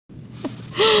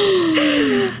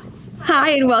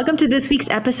Hi, and welcome to this week's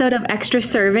episode of Extra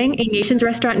Serving, a Nation's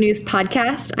Restaurant News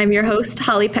podcast. I'm your host,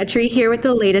 Holly Petre, here with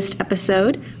the latest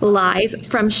episode, live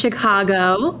from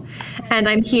Chicago. And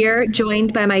I'm here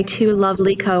joined by my two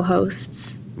lovely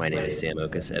co-hosts. My name is Sam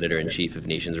Oches, editor-in-chief of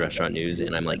Nation's Restaurant News,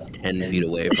 and I'm like 10 feet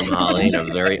away from Holly in a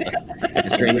very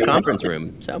strange conference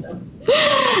room.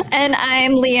 And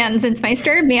I'm Leigh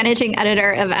Zinsmeister, managing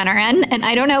editor of NRN, and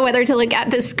I don't know whether to look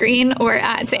at the screen or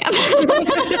at Sam.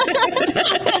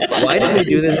 Why did we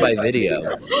do this by video?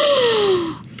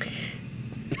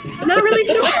 I'm not really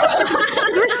sure.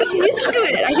 We're so used to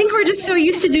it. I think we're just so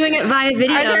used to doing it via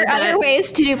video. Are there other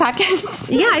ways to do podcasts?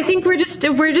 Yeah, I think we're just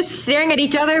staring at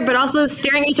each other, but also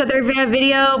staring at each other via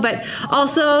video. But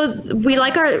also, we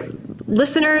like our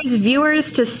listeners,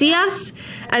 viewers to see us,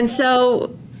 and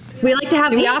so we like to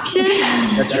have the option.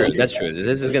 That's true. That's true.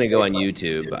 This is going to go on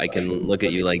YouTube. I can look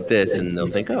at you like this, and they'll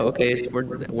think, "Oh, okay,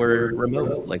 we're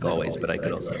remote like always." But I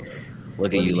could also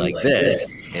look at you like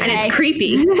this, and it's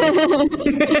creepy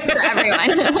for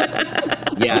everyone.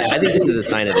 Yeah, I think this is a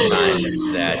sign of the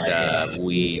times that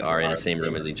we are in the same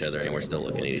room as each other, and we're still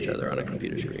looking at each other on a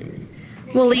computer screen.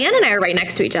 Well, Leanne and I are right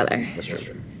next to each other. That's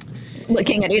true.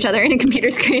 Looking at each other in a computer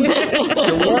screen.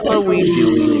 So what are we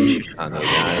doing in Chicago,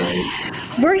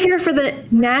 guys? We're here for the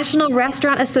National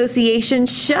Restaurant Association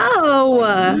show.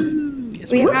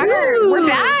 Yes, We're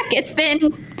back. It's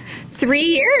been 3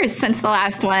 years since the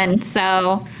last one,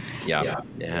 so yeah,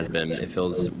 it has been. It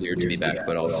feels weird to be back,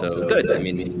 but also good. I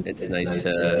mean, it's nice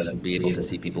to be able to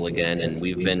see people again, and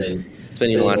we've been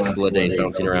spending the last couple of days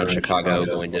bouncing around Chicago,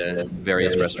 going to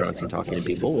various restaurants and talking to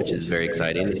people, which is very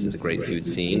exciting. This is a great food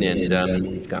scene, and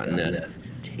we've gotten a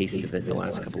taste of it the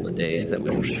last couple of days that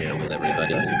we will share with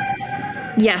everybody.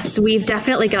 Yes, we've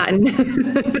definitely gotten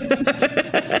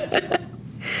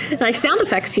like sound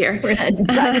effects here. we're in a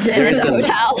dungeon in a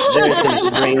hotel. There is some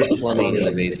strange plumbing in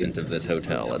the basement of this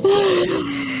hotel, let's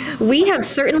say. We have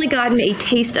certainly gotten a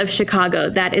taste of Chicago,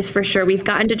 that is for sure. We've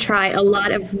gotten to try a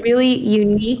lot of really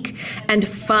unique and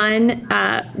fun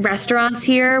restaurants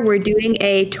here. We're doing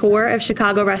a tour of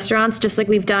Chicago restaurants, just like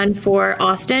we've done for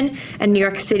Austin and New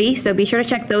York City, so be sure to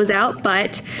check those out.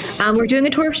 But we're doing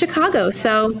a tour of Chicago,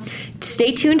 so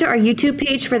stay tuned to our YouTube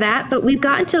page for that. But we've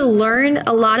gotten to learn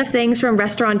a lot of things from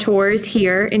restaurateurs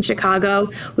here in Chicago.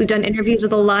 We've done interviews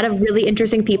with a lot of really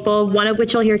interesting people, one of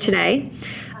which you'll hear today.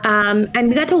 And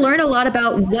we got to learn a lot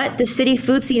about what the city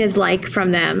food scene is like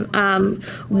from them,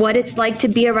 what it's like to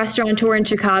be a restaurateur in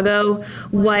Chicago,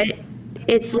 what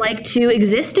it's like to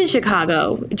exist in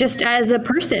Chicago, just as a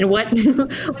person, what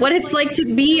it's like to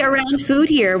be around food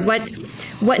here,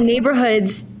 what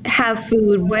neighborhoods have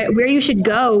food, where you should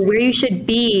go, where you should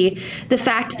be, the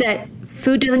fact that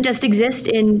food doesn't just exist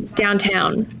in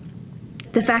downtown.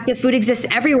 The fact that food exists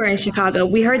everywhere in Chicago.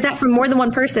 We heard that from more than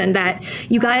one person, that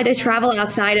you got to travel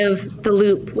outside of the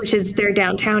Loop, which is their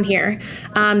downtown here,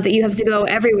 that you have to go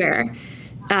everywhere.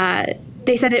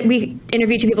 They said it, we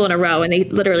interviewed two people in a row, and they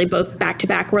literally both back to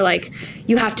back were like,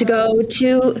 you have to go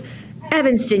to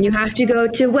Evanston, you have to go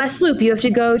to West Loop, you have to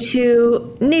go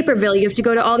to Naperville, you have to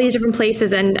go to all these different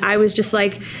places. And I was just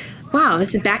like, wow,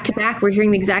 this is back to back. We're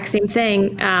hearing the exact same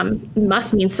thing.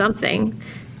 Must mean something.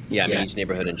 Yeah, I mean, each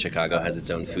neighborhood in Chicago has its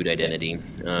own food identity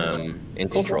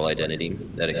and cultural identity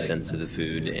that extends to the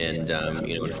food. And,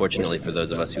 unfortunately for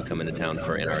those of us who come into town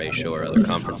for NRA show or other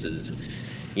conferences,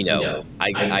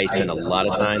 I spend a lot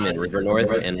of time in River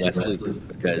North and West Loop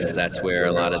because that's where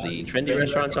a lot of the trendy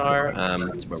restaurants are.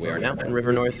 It's where we are now in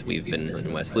River North. We've been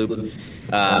in West Loop. We're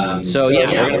going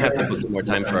to have to book some more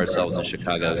time for ourselves in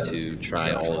Chicago to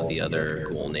try all of the other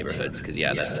cool neighborhoods because,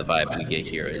 that's the vibe we get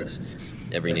here is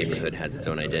every neighborhood has its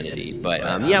own identity.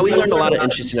 But we learned a lot of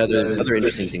other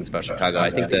interesting things about Chicago. I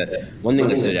think the one thing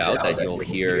that stood out that you'll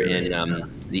hear in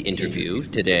the interview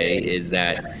today is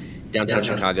that downtown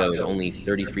Chicago is only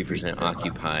 33%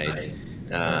 occupied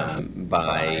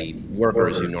by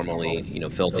workers who normally,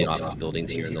 fill the office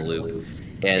buildings here in the Loop.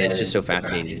 And it's just so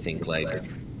fascinating to think like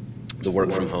the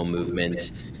work from home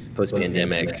movement,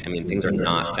 post-pandemic, I mean, things are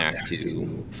not back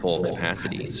to full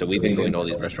capacity. So we've been going to all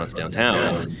these restaurants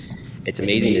downtown. It's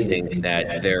amazing to think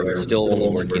that they're still only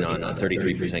working on a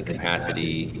 33%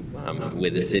 capacity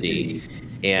with the city.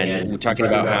 And we're talking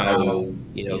about how,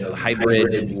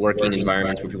 hybrid working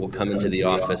environments where people come into the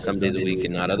office some days a week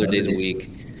and not other days a week.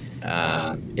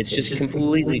 It's just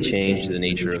completely changed the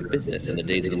nature of business and the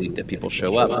days of the week that people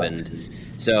show up. And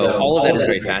so all of that is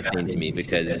very fascinating to me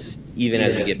because even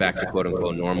as we get back to quote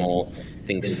unquote normal,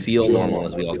 things feel normal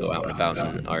as we all go out and about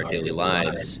in our daily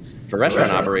lives. For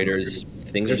restaurant operators,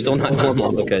 things are still not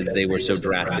normal because they were so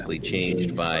drastically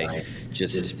changed by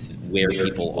just where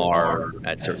people are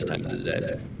at certain times of the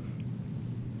day.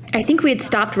 I think we had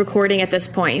stopped recording at this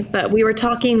point, but we were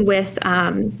talking with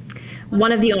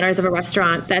one of the owners of a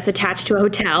restaurant that's attached to a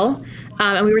hotel.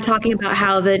 And we were talking about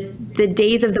how the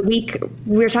days of the week,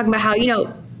 we were talking about how,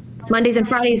 Mondays and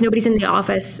Fridays, nobody's in the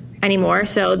office anymore.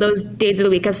 So those days of the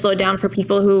week have slowed down for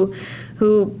people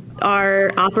who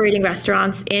are operating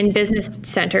restaurants in business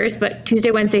centers. But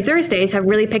Tuesday, Wednesday, Thursdays have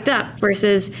really picked up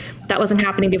versus that wasn't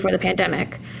happening before the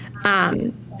pandemic.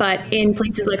 But in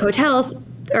places like hotels,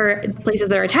 or places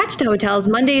that are attached to hotels,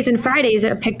 Mondays and Fridays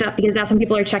are picked up because that's when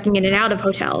people are checking in and out of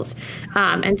hotels.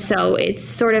 And so it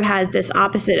sort of has this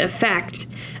opposite effect.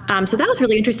 So that was a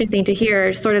really interesting thing to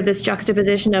hear, sort of this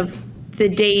juxtaposition of the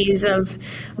days of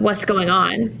what's going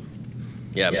on.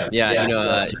 Yeah.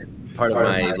 Part of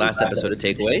my last episode of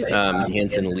Takeaway,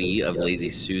 Hanson Leigh of Lazy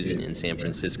Susan in San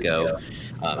Francisco.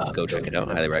 Go check it out.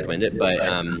 Highly recommend it. But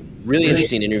really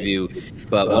interesting interview.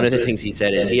 But one of the things he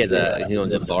said is he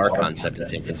owns a bar concept in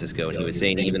San Francisco, and he was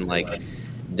saying even like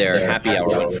their happy hour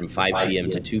went from 5 p.m.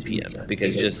 to 2 p.m.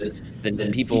 because just the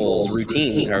people's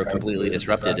routines are completely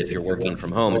disrupted if you're working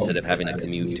from home instead of having a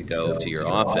commute to go to your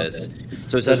office.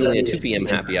 So suddenly a 2 p.m.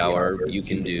 happy hour you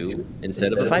can do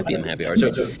instead of a 5 p.m. happy hour. So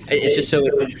it's just so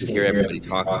interesting to hear everybody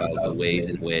talk about the ways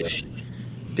in which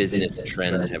business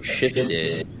trends have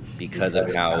shifted because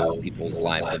of how people's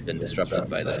lives have been disrupted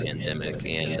by the pandemic.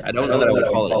 And I don't know that I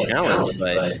would call it a challenge,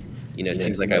 but it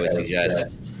seems like I would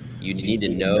suggest you need to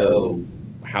know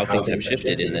how things have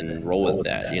shifted and then roll with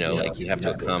that. Like you have to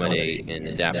accommodate and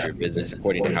adapt your business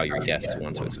according to how your guests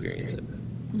want to experience it.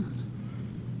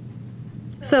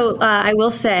 So I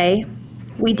will say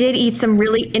we did eat some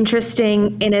really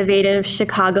interesting, innovative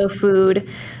Chicago food,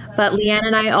 but Leanne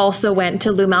and I also went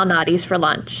to Lou Malnati's for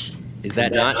lunch. Is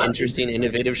that not interesting,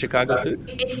 innovative Chicago food?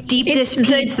 It's deep dish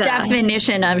pizza. It's the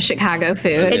definition of Chicago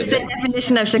food. It's the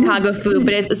definition of Chicago food,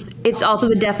 but it's also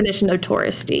the definition of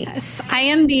touristy. Yes, I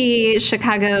am the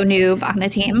Chicago noob on the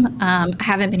team. I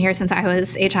haven't been here since I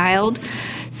was a child,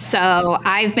 so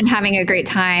I've been having a great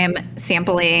time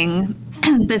sampling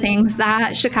the things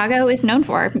that Chicago is known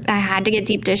for. I had to get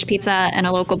deep dish pizza and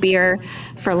a local beer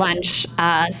for lunch,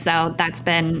 so that's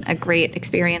been a great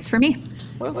experience for me.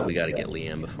 What else we got to get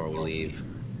Leanne before we leave?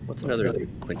 What's another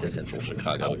quintessential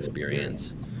Chicago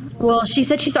experience? Well, she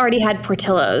said she's already had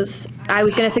Portillo's. I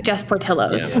was going to suggest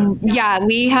Portillo's. Yeah,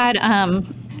 we had,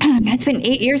 it's been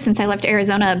 8 years since I left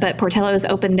Arizona, but Portillo's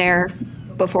opened there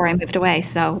before I moved away.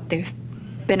 So they've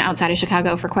been outside of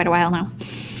Chicago for quite a while now.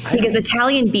 Because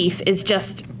Italian beef is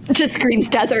just screams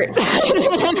desert.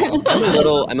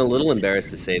 I'm a little embarrassed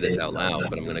to say this out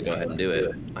loud, but I'm going to go ahead and do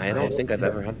it. I don't think I've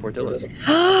ever had Portillo's.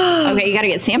 Okay, you got to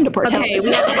get Sam to Portillo's. Okay,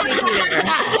 we have to take you there.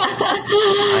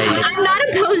 I'm not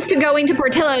opposed to going to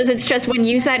Portillo's. It's just when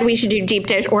you said we should do deep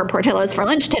dish or Portillo's for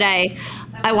lunch today,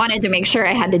 I wanted to make sure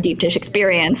I had the deep dish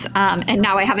experience. And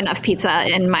now I have enough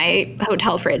pizza in my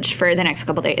hotel fridge for the next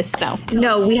couple days. So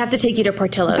no, we have to take you to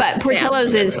Portillo's. But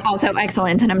Portillo's is also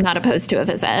excellent, and I'm not opposed to a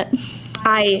visit.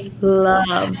 I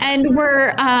love. And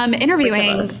we're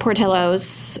interviewing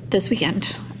Portillo's this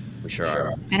weekend. We sure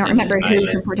are. I don't remember who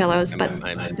from Portillo's, but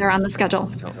they're on the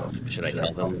schedule. Should I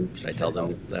tell them? Should I tell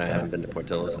them that I haven't been to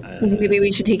Portillo's? Maybe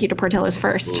we should take you to Portillo's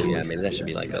first. Yeah, maybe that should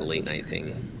be like a late night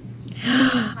thing.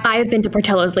 I've been to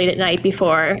Portillo's late at night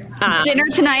before. Dinner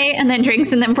tonight and then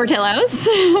drinks and then Portillo's.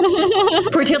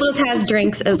 Portillo's has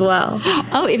drinks as well.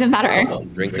 Oh, even better. Well,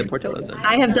 drinks at Portillo's then.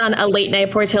 I have done a late night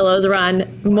Portillo's run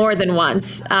more than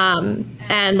once.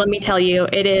 And let me tell you,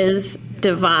 it is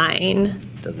divine.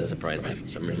 Doesn't surprise me for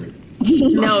some reason.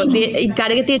 No, you got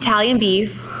to get the Italian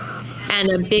beef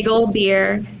and a big old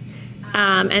beer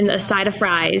and a side of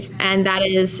fries. And that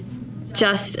is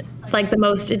just like the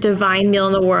most divine meal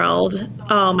in the world.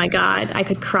 Oh my God, I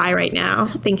could cry right now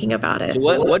thinking about it. So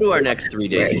what do our next 3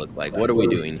 days look like? What are we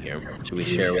doing here? Should we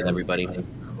share with everybody?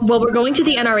 Well, we're going to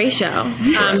the NRA show.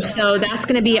 So that's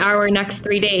going to be our next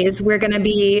 3 days. We're going to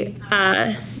be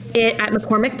at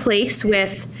McCormick Place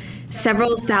with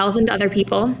several thousand other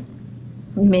people.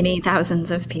 Many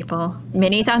thousands of people.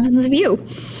 Many thousands of you.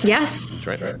 Yes.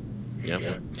 That's right.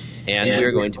 Yeah. And we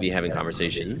are going to be having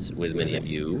conversations with many of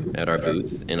you at our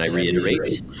booth. And I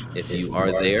reiterate, if you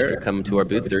are there, come to our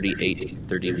booth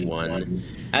 3831.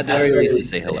 At the very least to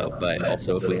say hello. But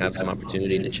also if we have some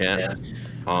opportunity to chat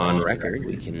on record,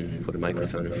 we can put a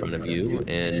microphone in front of you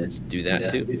and do that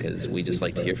too. Because we just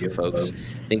like to hear from folks.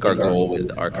 I think our goal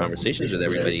with our conversations with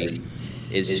everybody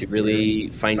is to really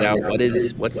find out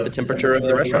what's the temperature of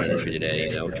the restaurant industry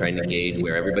today. Trying to gauge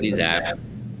where everybody's at.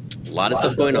 A lot of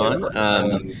stuff going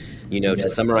on. To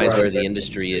summarize where the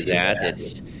industry is at,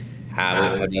 it's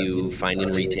how do you find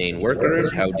and retain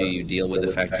workers? How do you deal with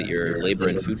the fact that your labor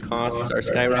and food costs are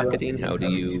skyrocketing? How do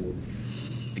you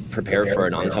prepare for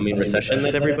an oncoming recession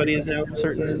that everybody is now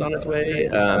certain is on its way.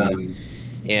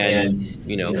 And,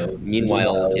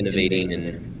 meanwhile, innovating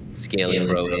and scaling,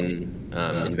 growing,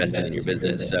 investing in your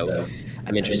business. So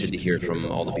I'm interested to hear from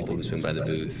all the people who swing by the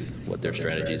booth what their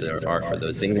strategies are for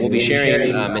those things. We'll be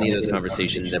sharing many of those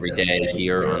conversations every day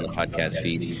here on the podcast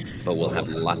feed, but we'll have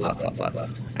lots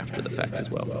after the fact as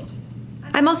well.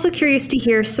 I'm also curious to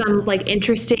hear some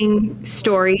interesting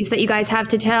stories that you guys have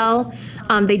to tell.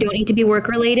 They don't need to be work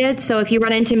related. So if you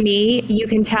run into me, you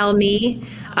can tell me.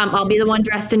 I'll be the one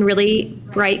dressed in really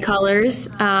bright colors.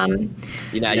 Not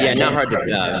hard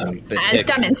to as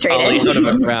demonstrated. All in front of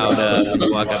a crowd when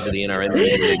you walk up to the NRN.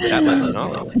 That might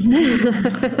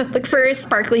be Look for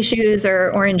sparkly shoes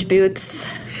or orange boots.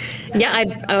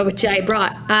 Yeah, which I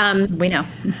brought. We know.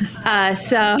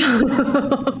 So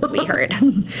we heard.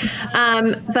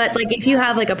 But if you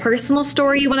have a personal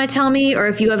story you want to tell me, or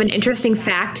if you have an interesting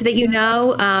fact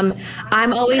that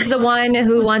I'm always the one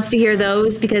who wants to hear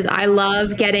those, because I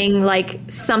love getting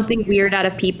something weird out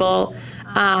of people.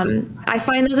 I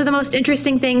find those are the most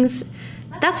interesting things.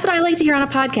 That's what I like to hear on a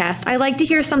podcast. I like to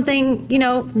hear something,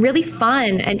 really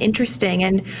fun and interesting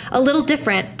and a little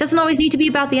different. Doesn't always need to be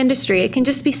about the industry. It can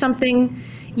just be something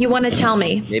you want to tell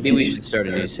me. Maybe we should start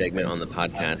a new segment on the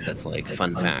podcast that's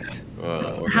fun fact.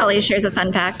 Holly shares a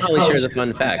fun fact. Holly shares a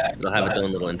fun fact. It'll have its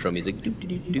own little intro music.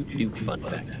 Fun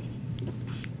fact.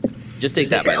 Just take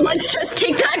that. Let's just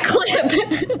take that clip.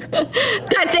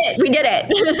 That's it. We did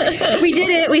it. We did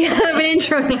it. We have an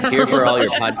intro now. Here for all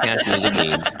your podcast music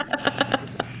needs.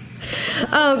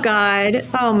 Oh, God.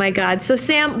 Oh, my God. So,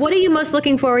 Sam, what are you most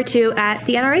looking forward to at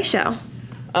the NRA show?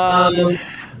 I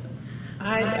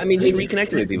mean, just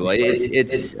reconnecting with people.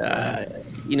 It's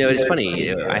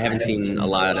funny. I haven't seen a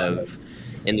lot of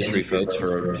industry folks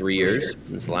for 3 years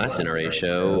since the last NRA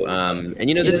show. And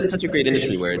this is such a great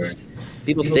industry where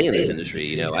people stay in this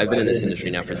industry. I've been in this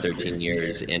industry now for 13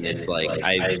 years, and it's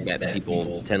I've met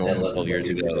people 10, 11, 12 years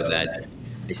ago that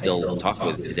I still talk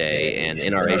with today, and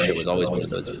NRA show was always one of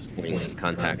those points of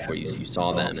contact where you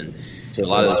saw them, and so a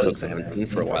lot of those folks I haven't seen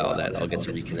for a while that I'll get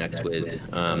to reconnect with.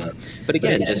 But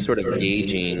again, just sort of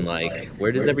gauging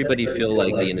where does everybody feel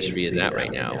like the industry is at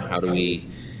right now? How do we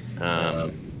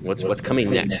what's coming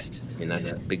next? I mean,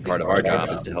 that's a big part of our job,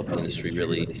 is to help the industry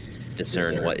really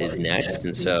discern what is next.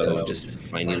 And so just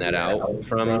finding that out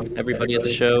from everybody at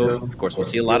the show. Of course, we'll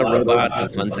see a lot of robots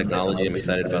and fun technology. I'm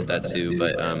excited about that too.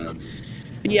 But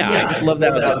I just love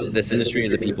that this industry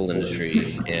is a people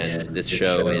industry, and this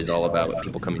show is all about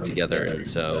people coming together. And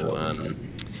so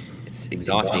it's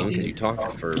exhausting because you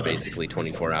talk for basically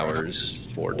 24 hours,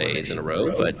 4 days in a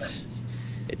row, but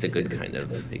it's a good kind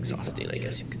of exhausting, I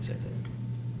guess you could say.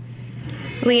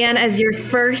 Leanne, as your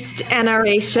first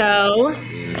NRA show,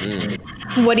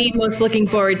 what are you most looking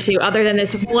forward to, other than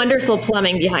this wonderful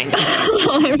plumbing behind us?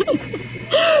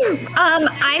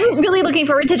 I'm really looking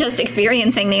forward to just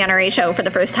experiencing the NRA show for the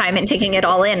first time and taking it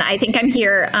all in. I think I'm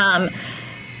here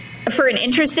for an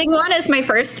interesting one as my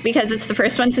first, because it's the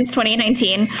first one since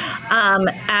 2019.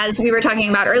 As we were talking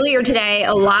about earlier today,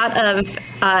 a lot of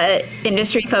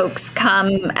industry folks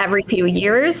come every few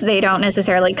years. They don't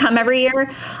necessarily come every year.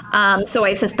 So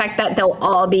I suspect that they'll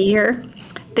all be here.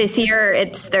 This year,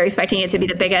 they're expecting it to be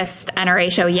the biggest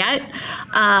NRA show yet.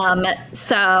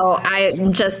 So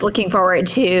I'm just looking forward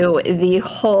to the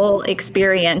whole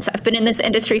experience. I've been in this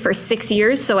industry for 6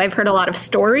 years, so I've heard a lot of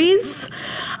stories.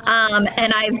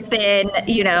 And I've been,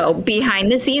 behind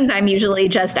the scenes. I'm usually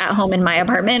just at home in my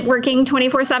apartment working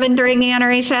 24/7 during the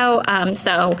NRA show.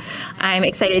 So I'm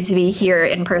excited to be here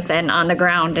in person on the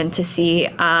ground and to see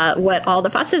what all the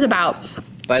fuss is about.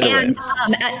 By the way,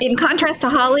 in contrast to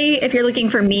Holly, if you're looking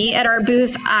for me at our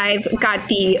booth, I've got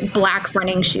the black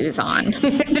running shoes on.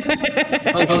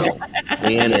 Functional.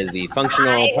 Leanne is the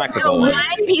functional, practical one.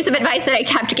 One piece of advice that I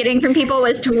kept getting from people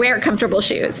was to wear comfortable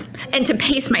shoes and to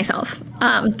pace myself.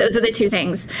 Those are the two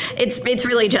things. It's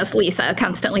really just Lisa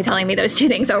constantly telling me those two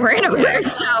things over and over.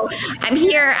 So I'm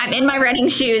here, I'm in my running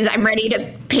shoes, I'm ready to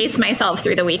pace myself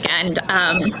through the weekend.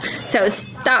 So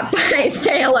stop by,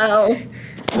 say hello.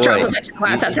 Drop a bunch of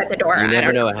glass outside the door. You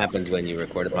never know what happens when you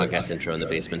record a podcast intro in the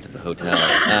basement of a hotel.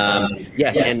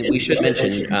 Yes, and we should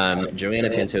mention Joanna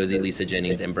Fantozzi, Lisa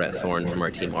Jennings, and Brett Thorne from our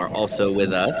team are also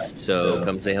with us. So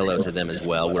come say hello to them as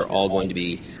well. We're all going to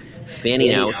be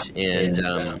fanning out and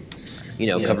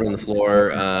covering the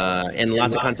floor, and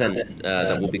lots of content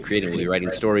that we'll be creating. We'll be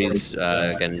writing stories,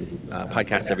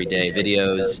 podcasts every day,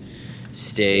 videos.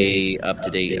 Stay up to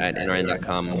date at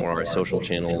nrn.com or our social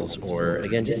channels, or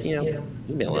again, just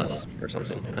email us or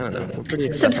something. I don't know. We're pretty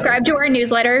excited. Subscribe to our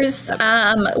newsletters.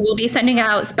 We'll be sending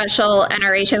out special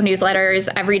NRA show newsletters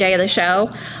every day of the show.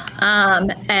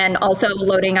 and also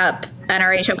loading up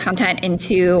NRA show content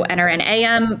into NRN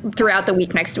AM throughout the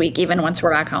week next week, even once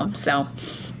we're back home. So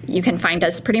you can find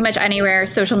us pretty much anywhere,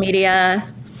 social media.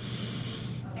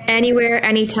 Anywhere,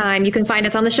 anytime. You can find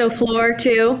us on the show floor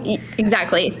too.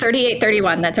 Exactly.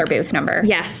 3831, that's our booth number.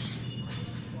 Yes.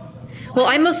 Well,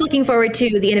 I'm most looking forward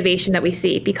to the innovation that we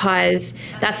see because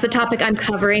that's the topic I'm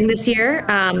covering this year.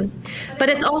 But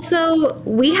it's also,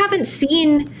 we haven't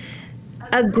seen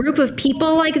a group of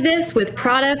people like this with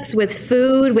products, with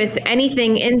food, with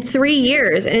anything in 3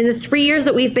 years. And in the 3 years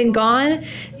that we've been gone,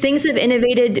 things have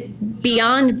innovated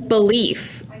beyond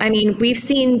belief. I mean, we've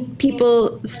seen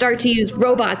people start to use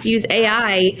robots, use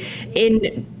AI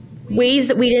in ways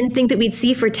that we didn't think that we'd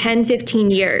see for 10, 15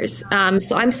 years.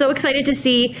 So I'm so excited to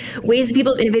see ways that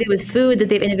people have innovated with food, that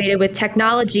they've innovated with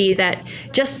technology, that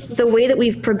just the way that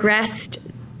we've progressed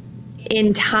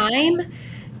in time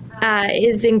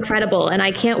is incredible. And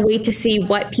I can't wait to see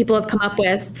what people have come up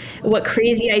with, what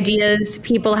crazy ideas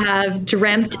people have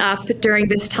dreamt up during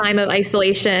this time of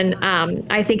isolation.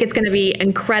 I think it's going to be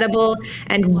incredible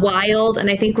and wild. And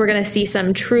I think we're going to see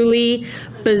some truly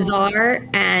bizarre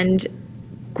and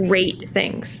great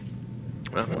things.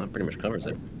 Well, that pretty much covers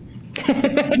it.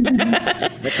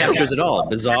 That captures it all.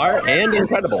 Bizarre and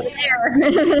incredible.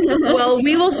 Well,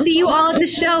 we will see you all at the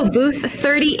show, booth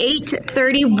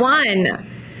 3831.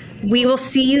 We will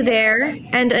see you there.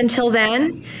 And until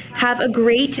then, have a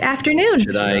great afternoon.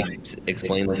 Should I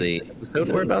explain the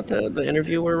episode we're about to, the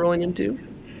interview we're rolling into?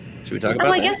 Should we talk about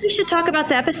that? I guess we should talk about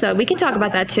the episode. We can talk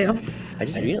about that too. I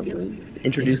just,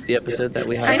 introduce the episode that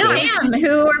we have. I know, today. I am.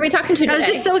 Who are we talking to today? I was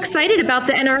just so excited about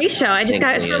the NRA show. I just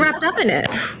got so wrapped up in it.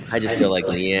 I just feel like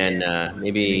Leanne,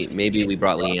 maybe we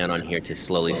brought Leanne on here to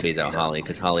slowly phase out Holly,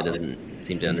 because Holly doesn't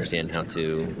seem to understand how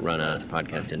to run a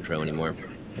podcast intro anymore.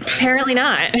 Apparently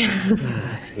not.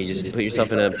 You just put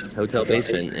yourself in a hotel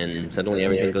basement and suddenly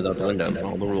everything goes out the window.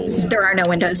 All the rules. There are no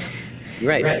windows.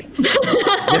 Right.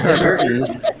 There are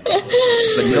curtains,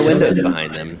 but no windows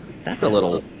behind them. That's a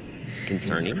little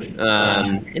concerning.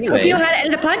 Anyway. Hope you know how to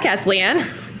edit a podcast, Leanne.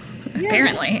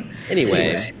 Apparently.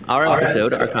 Anyway, our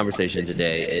conversation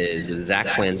today is with Zach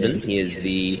Flansman. He is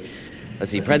the,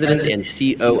 president and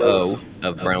COO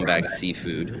of Brown Bag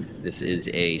Seafood. This is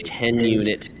a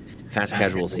 10-unit fast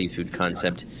casual seafood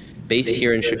concept based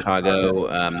here in Chicago.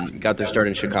 Got their start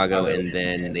in Chicago, and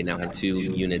then they now have 2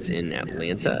 units in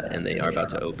Atlanta, and they are about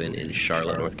to open in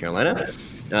Charlotte, North Carolina.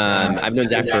 I've known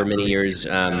Zach for many years,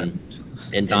 and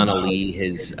Donna Leigh,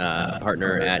 his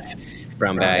partner at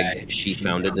Brown Bag, she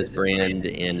founded this brand,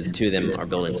 and the two of them are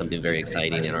building something very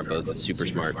exciting and are both super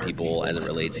smart people as it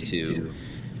relates to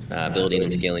building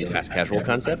and scaling fast casual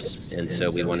concepts. And so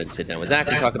we wanted to sit down with Zach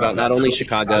and talk about not only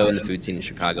Chicago and the food scene in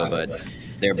Chicago, but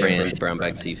their brand, Brown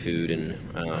Bag Seafood, and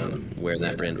where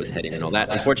that brand was heading and all that.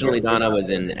 Unfortunately, Donna is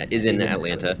in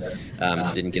Atlanta, so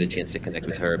didn't get a chance to connect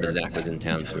with her, but Zach was in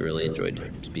town, so we really enjoyed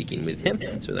speaking with him.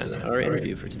 And so that's our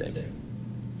interview for today.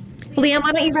 Liam,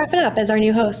 why don't you wrap it up as our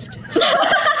new host?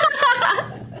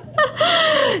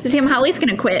 Sam, Holly's going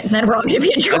to quit, and then we're all going to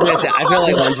be in trouble. I was gonna say, I feel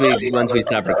like once we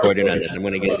stop recording on this, I'm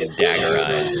going to get some dagger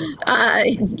eyes.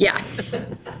 Yeah.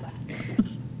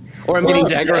 Or I'm getting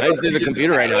dagger eyes through the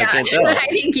computer right now. Yeah, I can't tell. I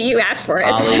think you asked for it.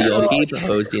 Holly, you'll keep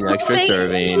hosting extra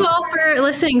serving. Thank you all for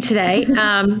listening today.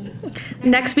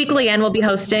 Next week, Leanne will be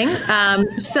hosting.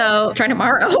 So Try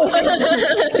tomorrow.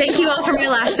 thank you all for my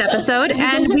last episode,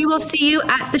 and we will see you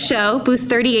at the show, booth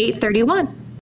 3831.